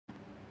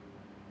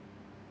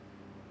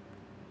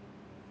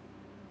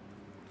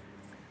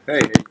Hey,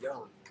 how you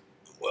going?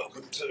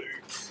 Welcome to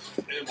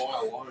Am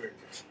I Alone?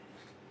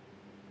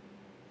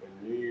 A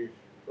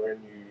brand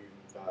new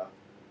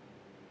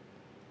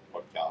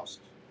podcast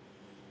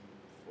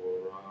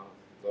for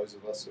those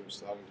of us who are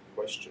starting to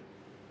question.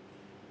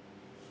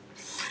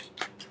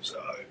 So,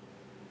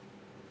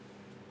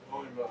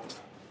 I'm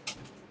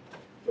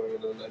going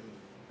to name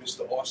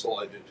Mr.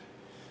 Isolated.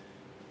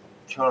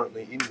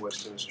 Currently in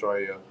Western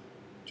Australia,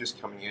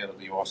 just coming out of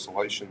the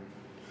isolation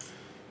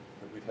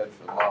that we've had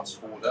for the last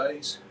 4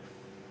 days.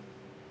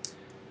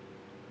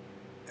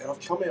 And I've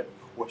come out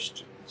with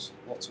questions,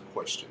 lots of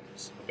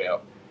questions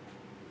about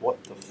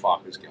what the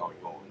fuck is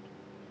going on.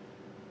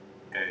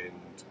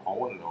 And I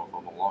want to know if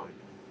I'm alone.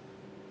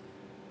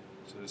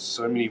 So there's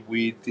so many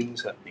weird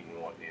things happening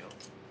right now.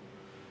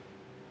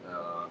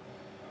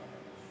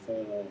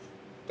 4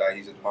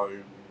 days at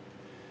home,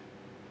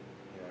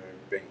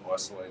 being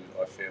isolated,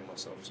 I found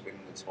myself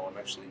spending the time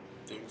actually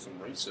doing some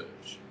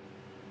research.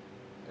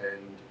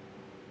 And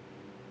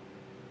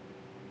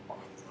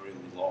I've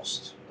really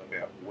lost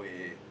about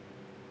where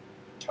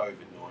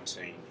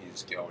COVID-19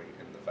 is going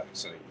and the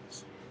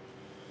vaccines.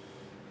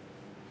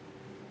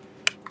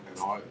 And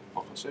I,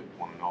 like I said,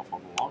 want to know if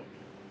I'm alone.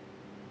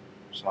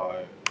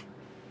 So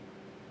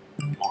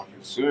my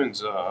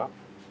concerns are,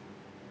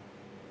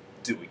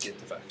 do we get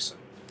the vaccine?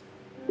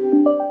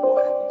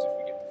 What happens if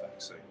we get the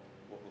vaccine?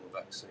 What will the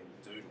vaccine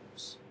do to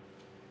us?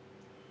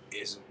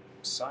 Is it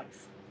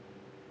safe?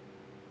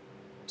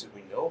 Do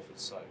we know if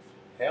it's safe?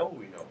 How will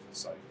we know if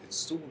it's safe? It's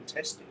still in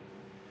testing.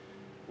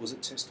 Was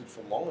it tested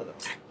for long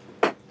enough?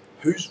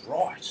 Who's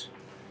right?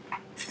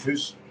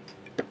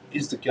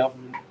 Is the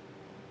government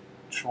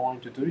trying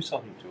to do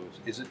something to us?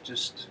 Is it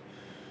just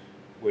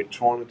we're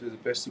trying to do the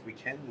best that we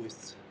can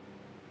with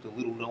the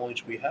little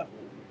knowledge we have?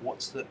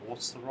 What's the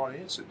right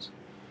answers?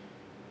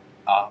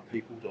 Are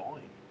people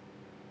dying?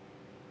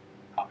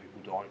 Are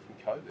people dying from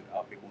COVID?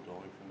 Are people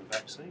dying from the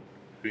vaccine?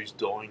 Who's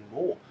dying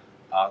more?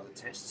 Are the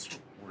tests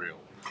real?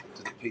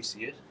 Do the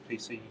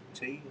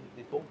PCT,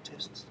 they're called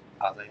tests,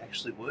 are they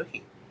actually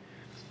working?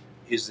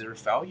 Is there a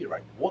failure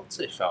rate? What's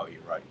their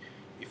failure rate?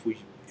 If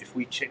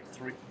we check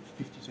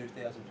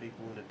 52,000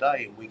 people in a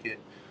day and we get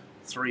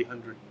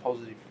 300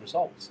 positive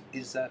results,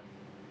 is that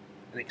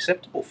an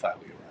acceptable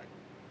failure rate?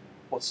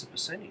 What's the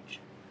percentage?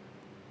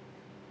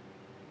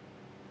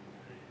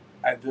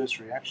 Adverse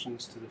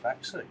reactions to the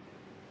vaccine.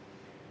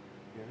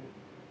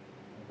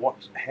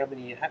 How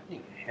many are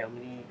happening? How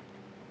many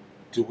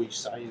do we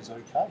say is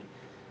okay?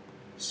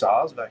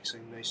 SARS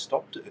vaccine, they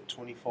stopped it at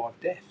 25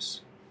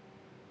 deaths.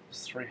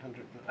 There's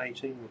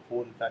 318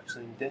 reported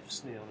vaccine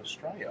deaths now in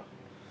Australia.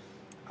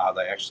 Are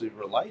they actually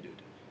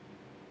related?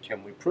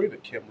 Can we prove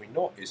it? Can we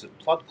not? Is it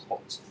blood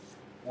clots?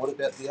 What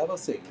about the other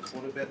things?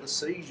 What about the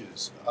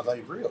seizures? Are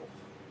they real?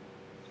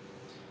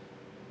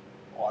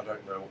 I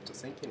don't know what to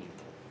think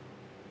anymore.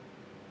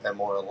 Am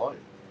I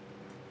alone?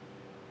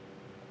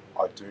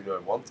 I do know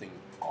one thing.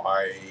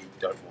 I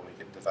don't want to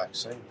get the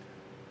vaccine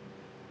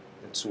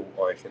until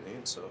I can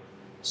answer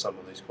some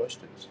of these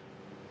questions.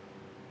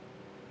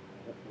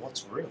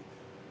 What's real?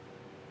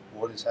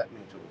 What is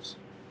happening to us?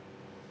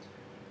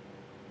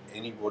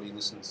 Anybody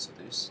listens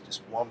to this,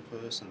 just one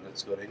person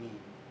that's got any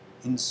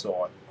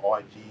insight,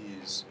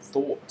 ideas,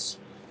 thoughts,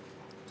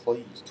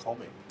 please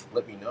comment.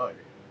 Let me know.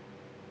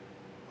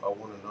 I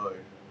want to know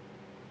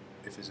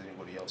if there's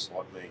anybody else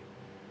like me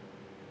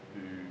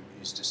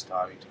who is just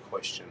starting to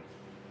question.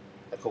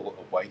 They call it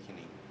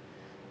awakening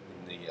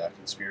in the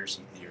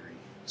conspiracy theory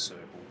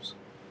circles.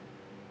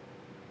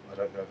 I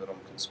don't know that I'm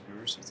a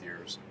conspiracy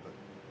theorist, but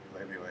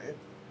maybe I am.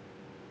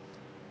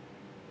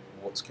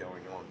 What's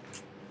going on?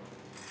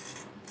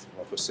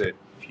 Like I said,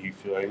 if you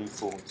feel any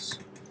thoughts,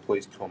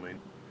 please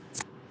comment,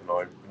 and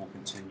I will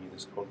continue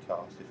this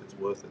podcast if it's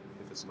worth it.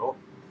 If it's not,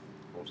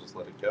 I'll just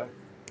let it go.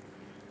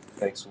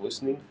 Thanks for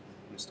listening,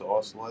 Mr.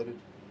 Isolated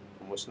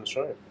from Western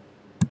Australia.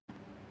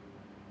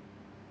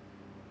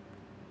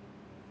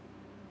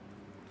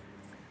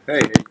 Hey,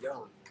 how you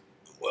going?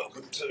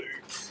 Welcome to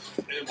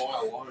Am I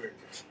Alone?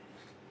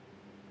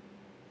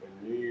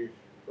 A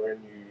brand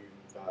new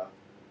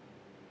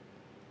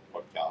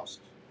podcast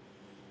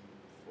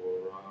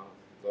for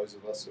those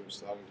of us who are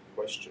starting to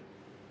question.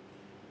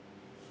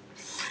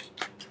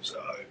 So,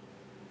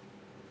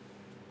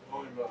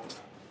 I'm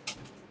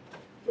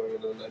going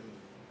to name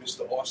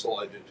Mr.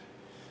 Isolated.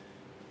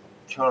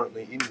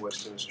 Currently in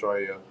Western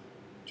Australia,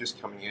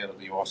 just coming out of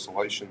the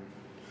isolation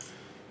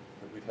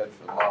that we've had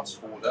for the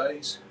last 4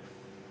 days.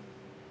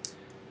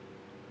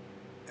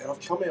 And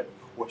I've come out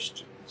with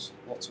questions,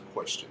 lots of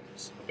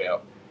questions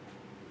about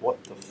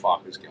what the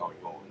fuck is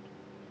going on.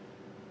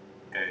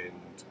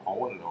 And I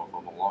want to know if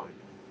I'm alone.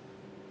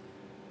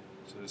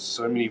 So there's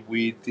so many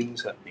weird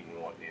things happening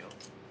right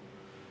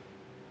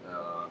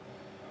now.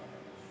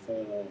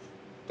 4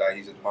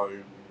 days at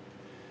home,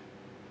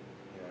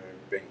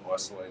 being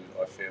isolated,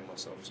 I found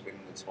myself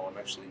spending the time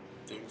actually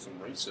doing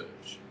some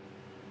research.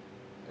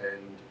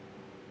 And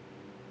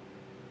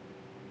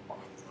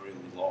I've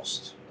really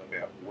lost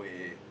about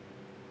where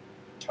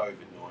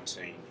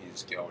COVID-19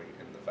 is going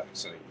and the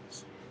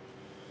vaccines.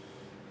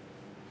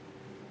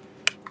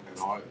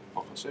 like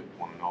I said,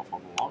 want to know if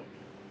I'm alone.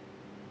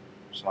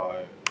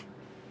 So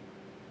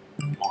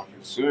my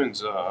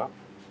concerns are,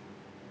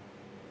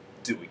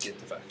 do we get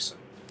the vaccine?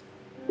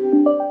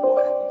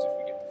 What happens if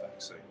we get the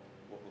vaccine?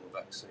 What will the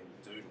vaccine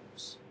do to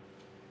us?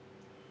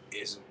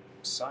 Is it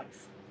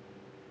safe?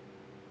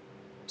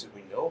 Do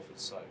we know if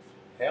it's safe?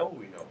 How will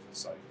we know if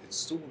it's safe? It's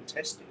still in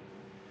testing.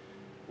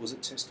 Was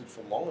it tested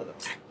for long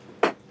enough?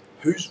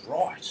 Who's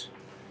right?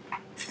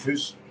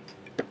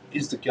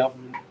 Is the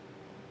government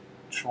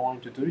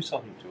trying to do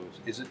something to us?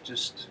 Is it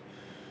just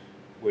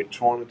we're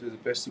trying to do the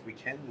best that we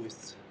can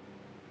with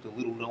the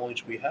little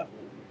knowledge we have?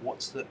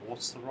 What's the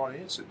right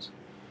answers?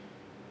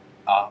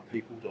 Are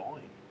people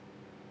dying?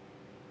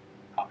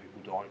 Are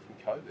people dying from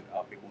COVID?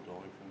 Are people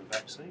dying from the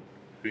vaccine?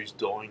 Who's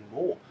dying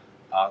more?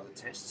 Are the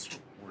tests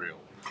real?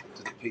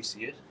 Do the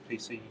PCT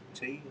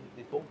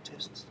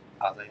tests,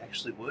 are they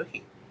actually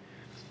working?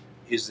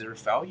 Is there a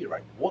failure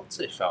rate? What's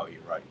their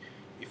failure rate?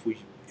 If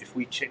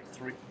we check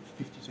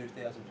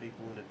 52,000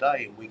 people in a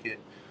day and we get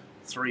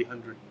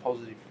 300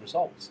 positive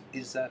results,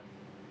 is that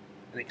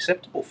an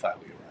acceptable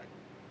failure rate?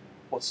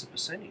 What's the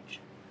percentage?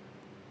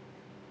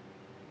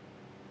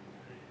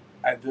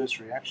 Adverse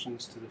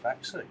reactions to the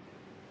vaccine.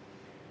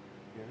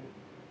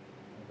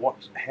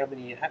 How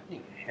many are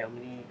happening? How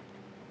many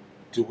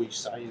do we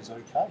say is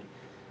okay?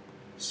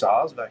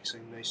 SARS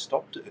vaccine, they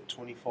stopped it at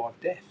 25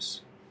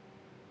 deaths.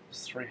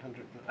 There's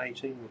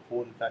 318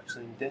 reported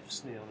vaccine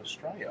deaths now in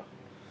Australia.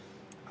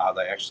 Are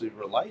they actually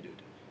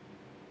related?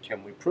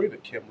 Can we prove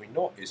it? Can we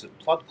not? Is it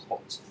blood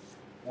clots?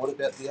 What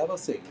about the other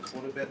things?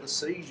 What about the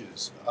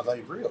seizures? Are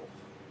they real?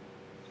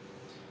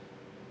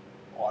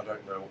 I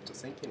don't know what to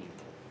think anymore.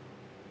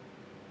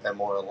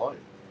 Am I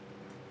alone?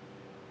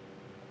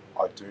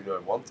 I do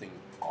know one thing.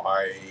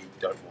 I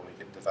don't want to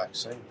get the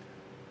vaccine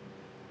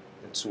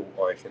until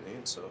I can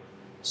answer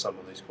some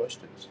of these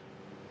questions.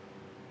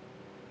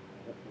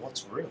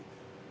 What's real?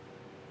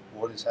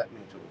 What is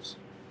happening to us?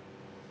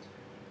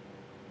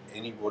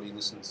 Anybody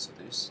listens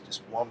to this,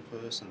 just one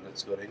person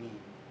that's got any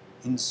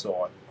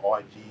insight,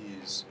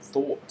 ideas,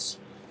 thoughts,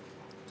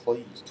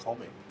 please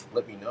comment.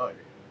 Let me know.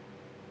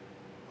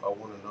 I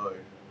want to know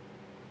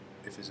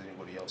if there's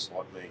anybody else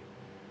like me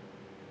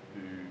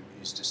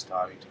who is just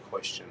starting to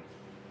question.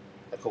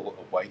 They call it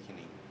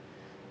awakening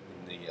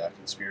in the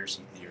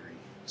conspiracy theory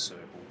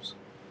circles.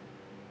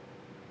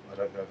 I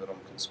don't know that I'm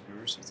a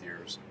conspiracy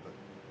theorist, but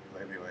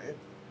maybe I am.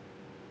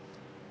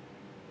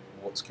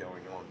 What's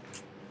going on?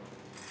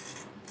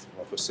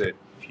 Like I said,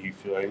 if you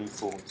feel any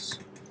thoughts,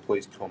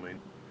 please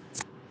comment,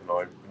 and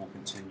I will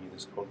continue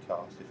this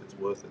podcast if it's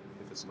worth it.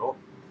 If it's not,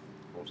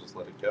 I'll just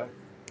let it go.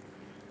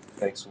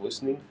 Thanks for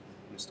listening.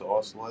 Mr.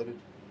 Isolated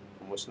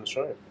from Western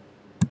Australia.